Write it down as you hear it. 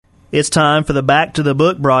It's time for the Back to the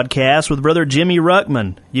Book broadcast with Brother Jimmy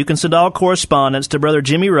Ruckman. You can send all correspondence to Brother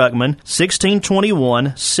Jimmy Ruckman,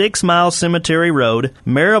 1621 6 Mile Cemetery Road,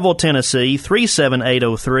 Maryville, Tennessee,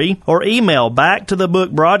 37803, or email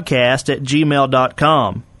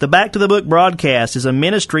backtothebookbroadcast@gmail.com. The Back to the Book broadcast is a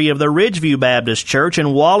ministry of the Ridgeview Baptist Church in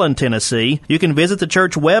Walland, Tennessee. You can visit the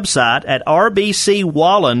church website at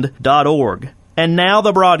rbcwalland.org. And now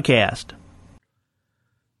the broadcast.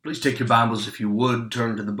 Please take your Bibles, if you would,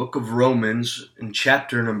 turn to the book of Romans in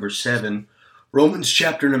chapter number 7. Romans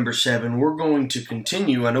chapter number 7. We're going to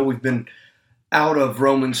continue. I know we've been out of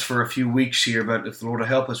Romans for a few weeks here, but if the Lord will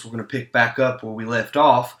help us, we're going to pick back up where we left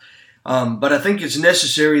off. But I think it's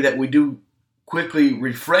necessary that we do quickly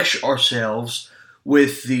refresh ourselves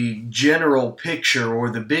with the general picture or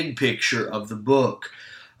the big picture of the book.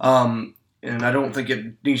 And I don't think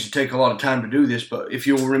it needs to take a lot of time to do this, but if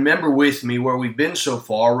you'll remember with me where we've been so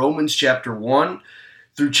far, Romans chapter 1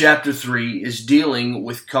 through chapter 3 is dealing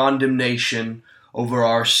with condemnation over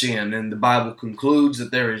our sin. And the Bible concludes that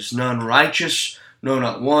there is none righteous, no,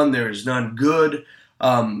 not one, there is none good.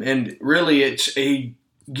 And really it's a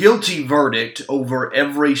guilty verdict over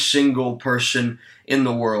every single person in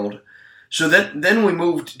the world. So then we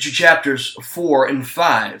moved to chapters 4 and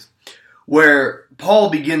 5, where Paul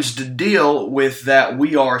begins to deal with that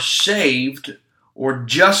we are saved or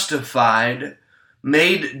justified,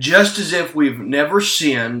 made just as if we've never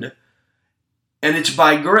sinned, and it's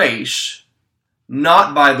by grace,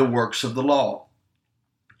 not by the works of the law.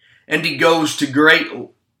 And he goes to great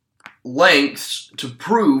lengths to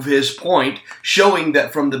prove his point, showing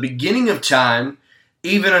that from the beginning of time,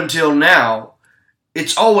 even until now,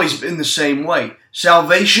 it's always been the same way.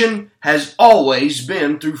 Salvation has always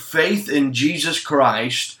been through faith in Jesus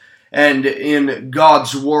Christ and in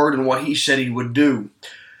God's Word and what He said He would do.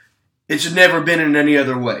 It's never been in any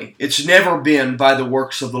other way. It's never been by the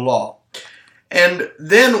works of the law. And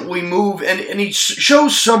then we move, and He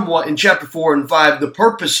shows somewhat in chapter 4 and 5 the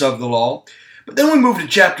purpose of the law. But then we move to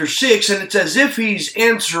chapter 6, and it's as if He's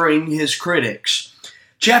answering His critics.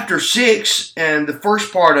 Chapter 6 and the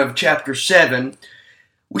first part of chapter 7,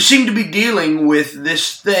 we seem to be dealing with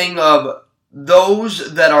this thing of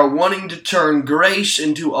those that are wanting to turn grace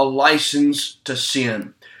into a license to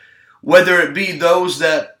sin. Whether it be those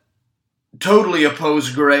that totally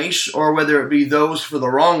oppose grace, or whether it be those for the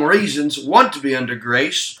wrong reasons want to be under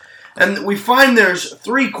grace. And we find there's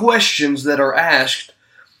three questions that are asked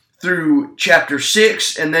through chapter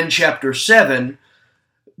 6 and then chapter 7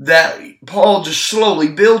 that Paul just slowly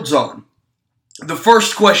builds on. The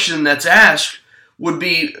first question that's asked would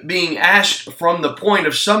be being asked from the point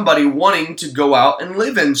of somebody wanting to go out and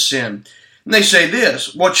live in sin. And they say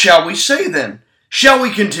this, what shall we say then? Shall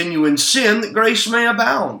we continue in sin that grace may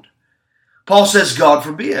abound? Paul says, God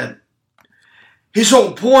forbid. His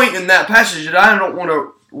whole point in that passage, and I don't want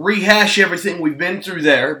to rehash everything we've been through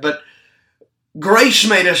there, but grace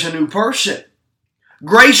made us a new person.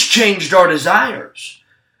 Grace changed our desires.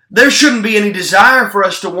 There shouldn't be any desire for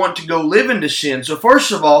us to want to go live into sin. So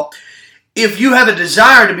first of all, if you have a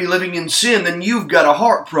desire to be living in sin, then you've got a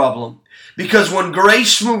heart problem. Because when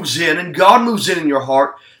grace moves in and God moves in your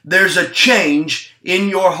heart, there's a change in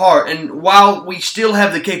your heart. And while we still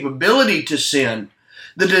have the capability to sin,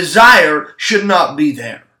 the desire should not be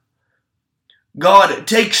there. God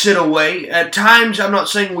takes it away. At times, I'm not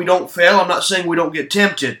saying we don't fail. I'm not saying we don't get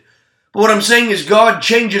tempted. But what I'm saying is God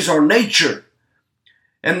changes our nature.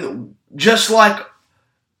 And just like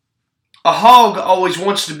a hog always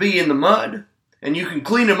wants to be in the mud, and you can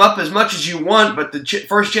clean him up as much as you want, but the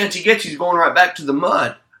first chance he gets, he's going right back to the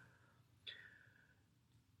mud.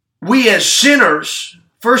 We as sinners,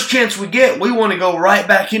 first chance we get, we want to go right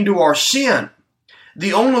back into our sin.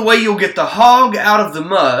 The only way you'll get the hog out of the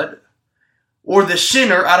mud, or the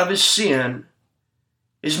sinner out of his sin,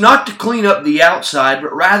 is not to clean up the outside,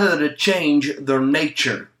 but rather to change their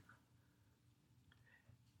nature.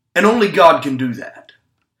 And only God can do that.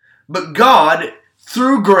 But God,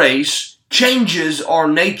 through grace, changes our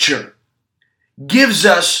nature, gives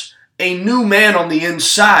us a new man on the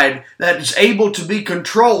inside that is able to be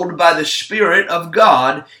controlled by the Spirit of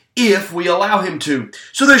God if we allow Him to.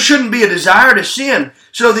 So there shouldn't be a desire to sin.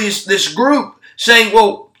 So this group saying,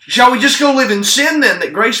 well, shall we just go live in sin then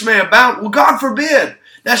that grace may abound? Well, God forbid.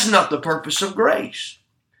 That's not the purpose of grace.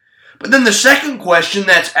 But then the second question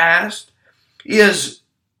that's asked is,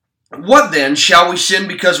 what then? Shall we sin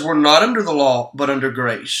because we're not under the law, but under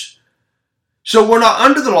grace? So we're not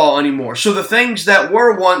under the law anymore. So the things that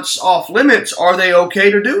were once off limits, are they okay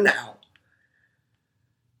to do now?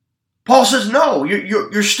 Paul says, no,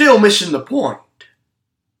 you're still missing the point.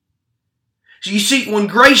 So you see, when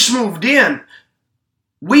grace moved in,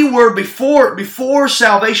 We were before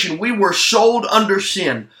salvation, we were sold under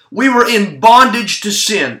sin. We were in bondage to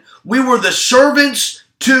sin. We were the servants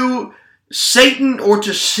to Satan or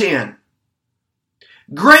to sin.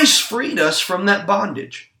 Grace freed us from that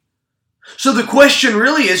bondage. So the question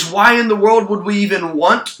really is, why in the world would we even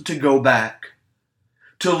want to go back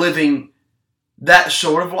to living that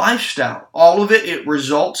sort of lifestyle? All of it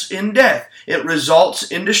results in death. It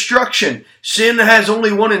results in destruction. Sin has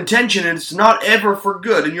only one intention, and it's not ever for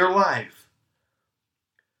good in your life.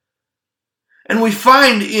 And we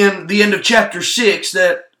find in the end of chapter 6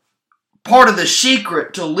 that part of the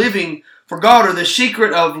secret to living for God, or the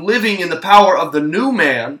secret of living in the power of the new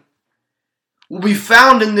man, will be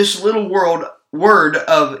found in this little word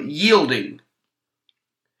of yielding.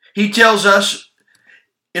 He tells us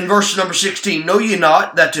in verse number 16, "Know ye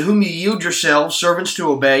not that to whom ye yield yourselves servants to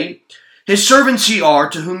obey, his servants ye are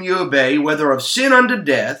to whom ye obey, whether of sin unto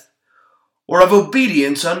death, or of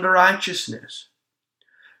obedience unto righteousness."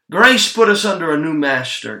 Grace put us under a new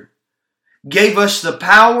master, gave us the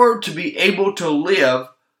power to be able to live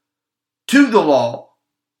to the law,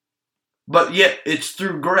 but yet it's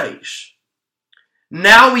through grace.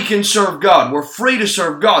 Now we can serve God. We're free to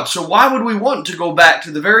serve God. So why would we want to go back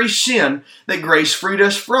to the very sin that grace freed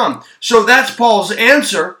us from? So that's Paul's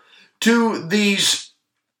answer to these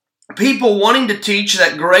people wanting to teach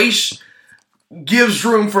that grace gives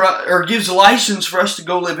room for, or gives license for us to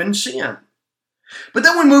go live in sin. But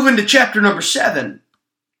then we move into chapter number 7.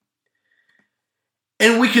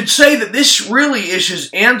 And we could say that this really is his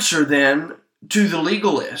answer then to the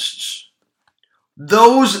legalists.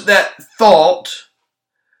 Those that thought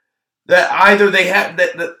that either they had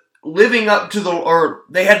that living up to or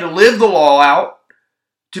they had to live the law out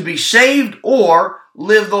to be saved, or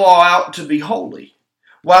live the law out to be holy.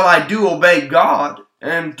 While I do obey God,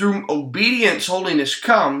 and through obedience holiness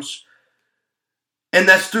comes, and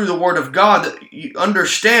that's through the Word of God, that you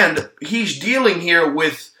understand he's dealing here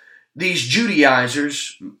with these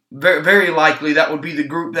Judaizers. Very, very likely that would be the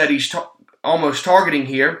group that he's almost targeting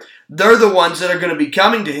here. They're the ones that are going to be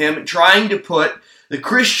coming to him, trying to put the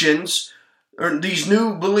Christians, or these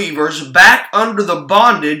new believers, back under the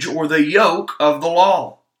bondage or the yoke of the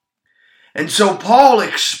law. And so Paul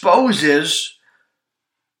exposes,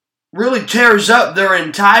 really tears up their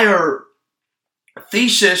entire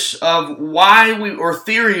thesis of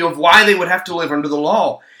theory of why they would have to live under the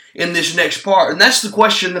law in this next part. And that's the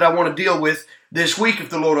question that I want to deal with this week, if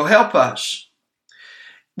the Lord will help us.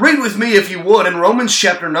 Read with me, if you would, in Romans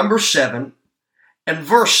chapter number 7 and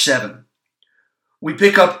verse 7. We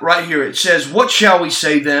pick up right here. It says, "What shall we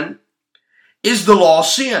say then? Is the law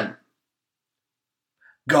sin?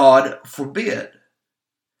 God forbid.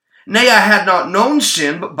 Nay, I had not known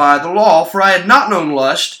sin but by the law, for I had not known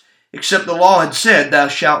lust, except the law had said, Thou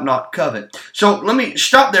shalt not covet." So let me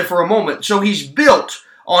stop there for a moment. So he's built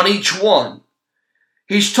on each one.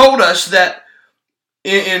 He's told us that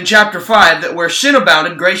in chapter 5 that where sin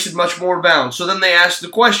abounded, grace did much more abound. So then they ask the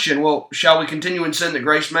question, well, shall we continue in sin that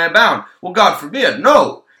grace may abound? Well, God forbid.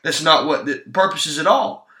 No, that's not what the purpose is at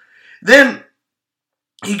all. Then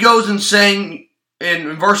he goes and saying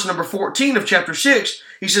in verse number 14 of chapter 6,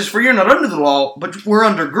 he says, "For you're not under the law, but we're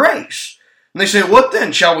under grace." And they say, "What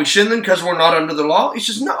then? Shall we sin then because we're not under the law?" He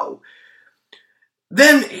says, "No."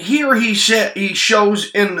 Then here he shows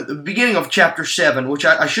in the beginning of chapter 7, which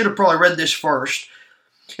I should have probably read this first.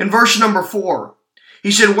 In verse number 4, he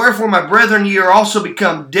said, "Wherefore, my brethren, ye are also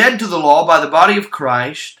become dead to the law by the body of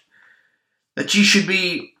Christ, that ye should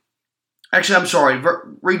be..." Actually, I'm sorry.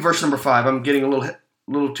 Read verse number 5. I'm getting a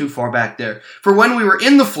little too far back there. "For when we were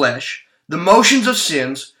in the flesh, the motions of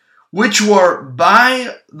sins, which were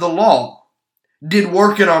by the law, did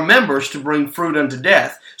work in our members to bring fruit unto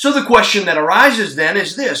death." So the question that arises then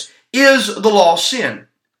is this: is the law sin?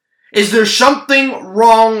 Is there something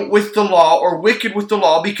wrong with the law or wicked with the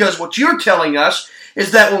law? Because what you're telling us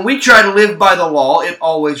is that when we try to live by the law, it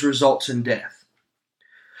always results in death.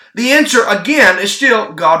 The answer, again, is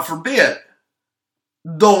still, God forbid.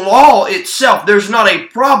 The law itself, there's not a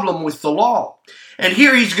problem with the law. And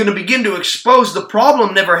here he's going to begin to expose the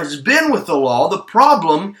problem never has been with the law. The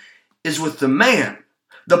problem is with the man.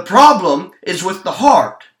 The problem is with the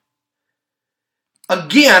heart.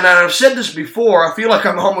 Again, and I've said this before, I feel like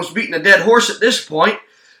I'm almost beating a dead horse at this point,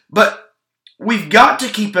 but we've got to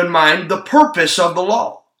keep in mind the purpose of the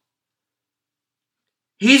law.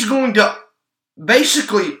 He's going to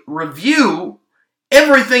basically review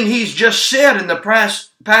everything he's just said in the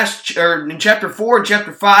past or in chapter 4 and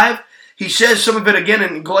chapter 5. He says some of it again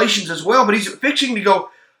in Galatians as well, but he's fixing to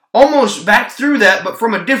go almost back through that, but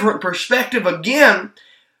from a different perspective again,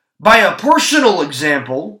 by a personal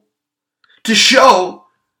example, to show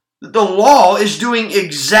that the law is doing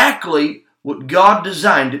exactly what God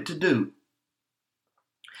designed it to do.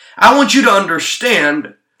 I want you to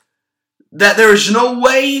understand that there is no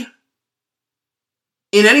way,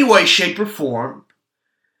 in any way, shape, or form,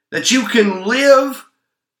 that you can live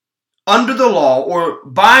under the law or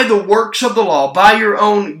by the works of the law, by your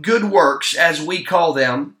own good works, as we call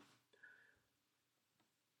them,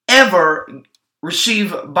 ever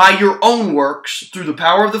receive by your own works through the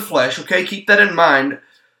power of the flesh. Okay, keep that in mind.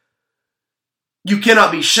 You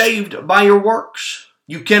cannot be saved by your works.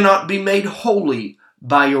 You cannot be made holy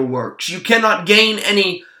by your works. You cannot gain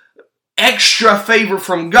any extra favor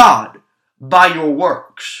from God by your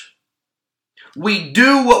works. We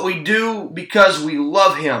do what we do because we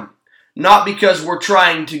love Him, not because we're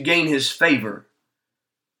trying to gain His favor.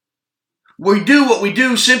 We do what we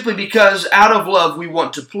do simply because out of love we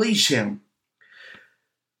want to please Him.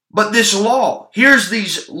 But this law, here's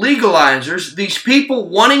these legalizers, these people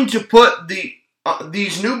wanting to put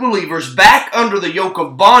these new believers back under the yoke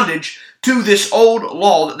of bondage to this old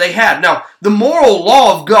law that they had. Now, the moral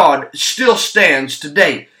law of God still stands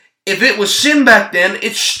today. If it was sin back then,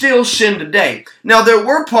 it's still sin today. Now, there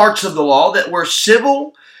were parts of the law that were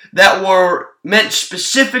civil, that were meant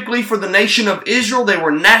specifically for the nation of Israel. They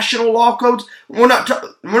were national law codes. We're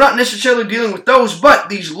not necessarily dealing with those, but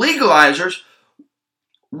these legalizers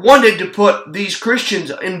wanted to put these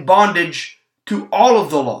Christians in bondage to all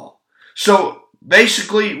of the law. So,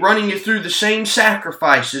 basically running you through the same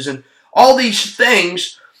sacrifices and all these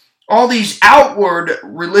things, all these outward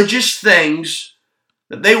religious things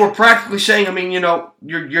that they were practically saying,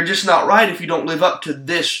 you're just not right if you don't live up to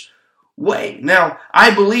this way. Now,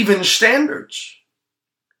 I believe in standards.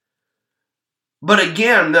 But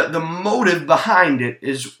again, the motive behind it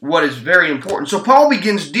is what is very important. So Paul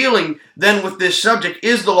begins dealing then with this subject.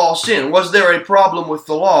 Is the law sin? Was there a problem with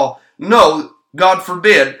the law? No, God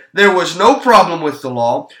forbid. There was no problem with the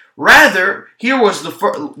law. Rather, here was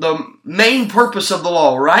the main purpose of the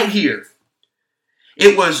law right here.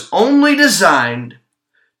 It was only designed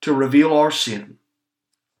to reveal our sin.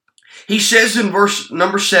 He says in verse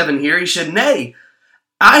number 7 here, he said, "Nay,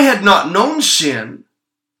 I had not known sin,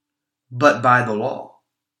 but by the law."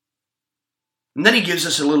 And then he gives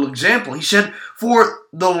us a little example. He said, "For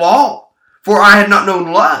I had not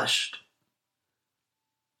known lust,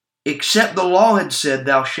 except the law had said,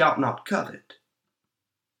 thou shalt not covet."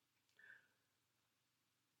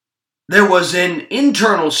 There was an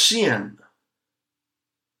internal sin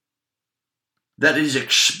that is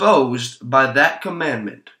exposed by that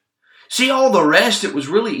commandment. See, all the rest, it was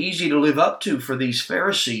really easy to live up to for these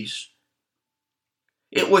Pharisees.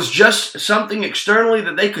 It was just something externally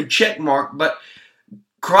that they could check mark, but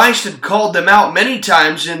Christ had called them out many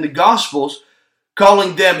times in the Gospels,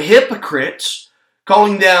 calling them hypocrites,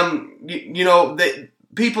 calling them,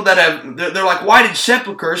 people that they're like whited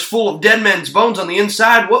sepulchres full of dead men's bones on the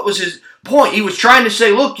inside. What was his point? He was trying to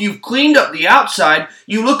say, look, you've cleaned up the outside,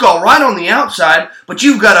 you look all right on the outside, but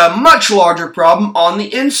you've got a much larger problem on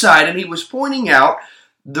the inside. And he was pointing out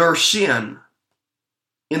their sin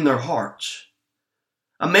in their hearts.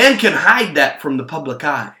 A man can hide that from the public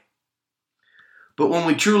eye. But when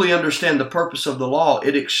we truly understand the purpose of the law,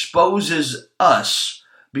 it exposes us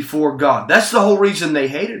before God. That's the whole reason they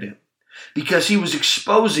hated him. Because he was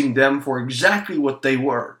exposing them for exactly what they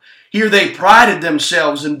were. Here they prided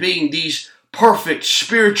themselves in being these perfect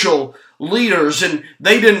spiritual leaders, and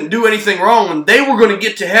they didn't do anything wrong, and they were going to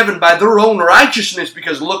get to heaven by their own righteousness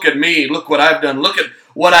because look at me, look what I've done, look at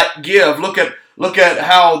what I give, look at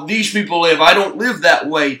how these people live. I don't live that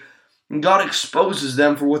way. And God exposes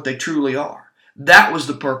them for what they truly are. That was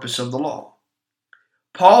the purpose of the law.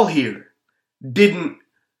 Paul here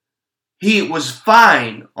he was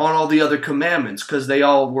fine on all the other commandments because they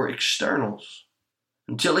all were externals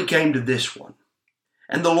until he came to this one.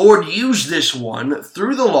 And the Lord used this one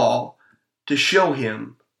through the law to show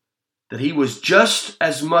him that he was just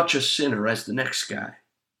as much a sinner as the next guy.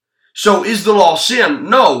 So is the law sin?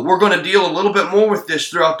 No, we're going to deal a little bit more with this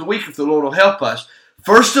throughout the week if the Lord will help us.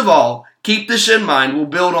 First of all, keep this in mind. We'll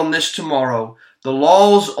build on this tomorrow. The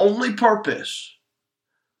law's only purpose,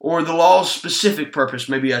 or the law's specific purpose,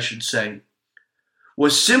 maybe I should say,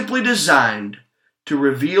 was simply designed to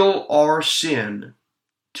reveal our sin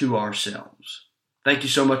to ourselves. Thank you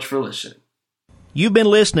so much for listening. You've been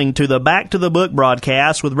listening to the Back to the Book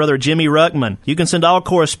broadcast with Brother Jimmy Ruckman. You can send all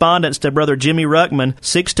correspondence to Brother Jimmy Ruckman,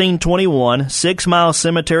 1621 6 Mile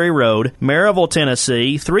Cemetery Road, Maryville,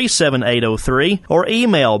 Tennessee, 37803, or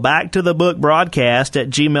email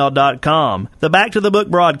backtothebookbroadcast@gmail.com. The Back to the Book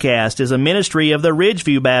broadcast is a ministry of the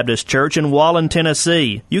Ridgeview Baptist Church in Wallen,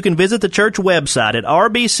 Tennessee. You can visit the church website at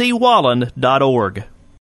rbcwallen.org.